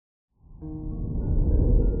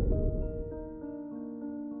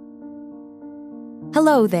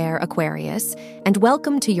Hello there, Aquarius, and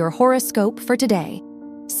welcome to your horoscope for today,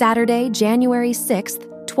 Saturday, January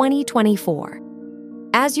 6th, 2024.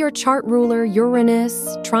 As your chart ruler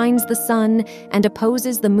Uranus trines the sun and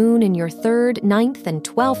opposes the moon in your 3rd, 9th, and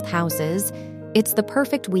 12th houses, it's the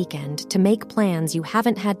perfect weekend to make plans you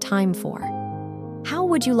haven't had time for. How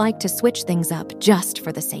would you like to switch things up just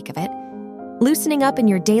for the sake of it? Loosening up in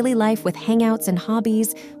your daily life with hangouts and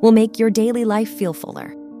hobbies will make your daily life feel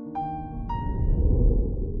fuller.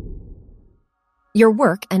 Your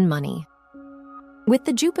work and money. With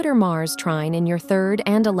the Jupiter-Mars trine in your 3rd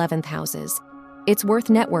and 11th houses, it's worth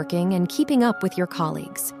networking and keeping up with your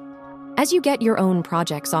colleagues. As you get your own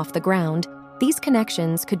projects off the ground, these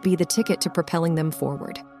connections could be the ticket to propelling them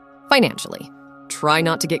forward. Financially, try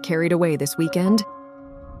not to get carried away this weekend.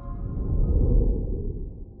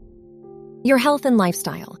 Your health and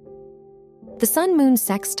lifestyle. The Sun-Moon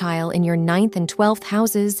sextile in your 9th and 12th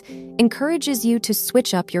houses encourages you to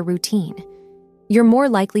switch up your routine. You're more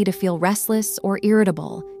likely to feel restless or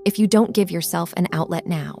irritable if you don't give yourself an outlet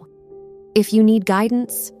now. If you need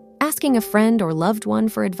guidance, asking a friend or loved one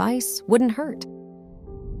for advice wouldn't hurt.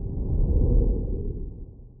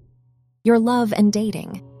 Your love and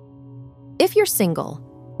dating. If you're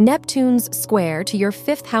single, Neptune's square to your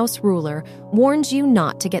 5th house ruler warns you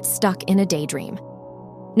not to get stuck in a daydream.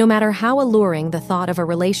 No matter how alluring the thought of a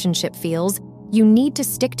relationship feels, you need to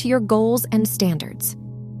stick to your goals and standards.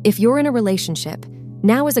 If you're in a relationship,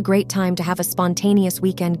 now is a great time to have a spontaneous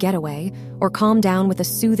weekend getaway or calm down with a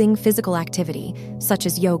soothing physical activity, such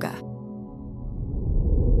as yoga.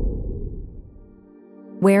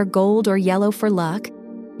 Wear gold or yellow for luck.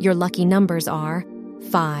 Your lucky numbers are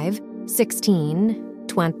 5, 16,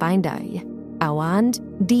 20,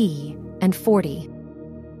 awand, D, and 40.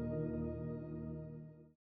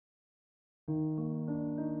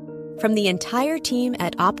 From the entire team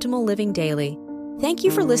at Optimal Living Daily, thank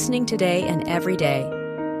you for listening today and every day.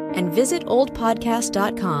 And visit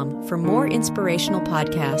oldpodcast.com for more inspirational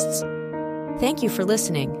podcasts. Thank you for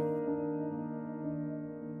listening.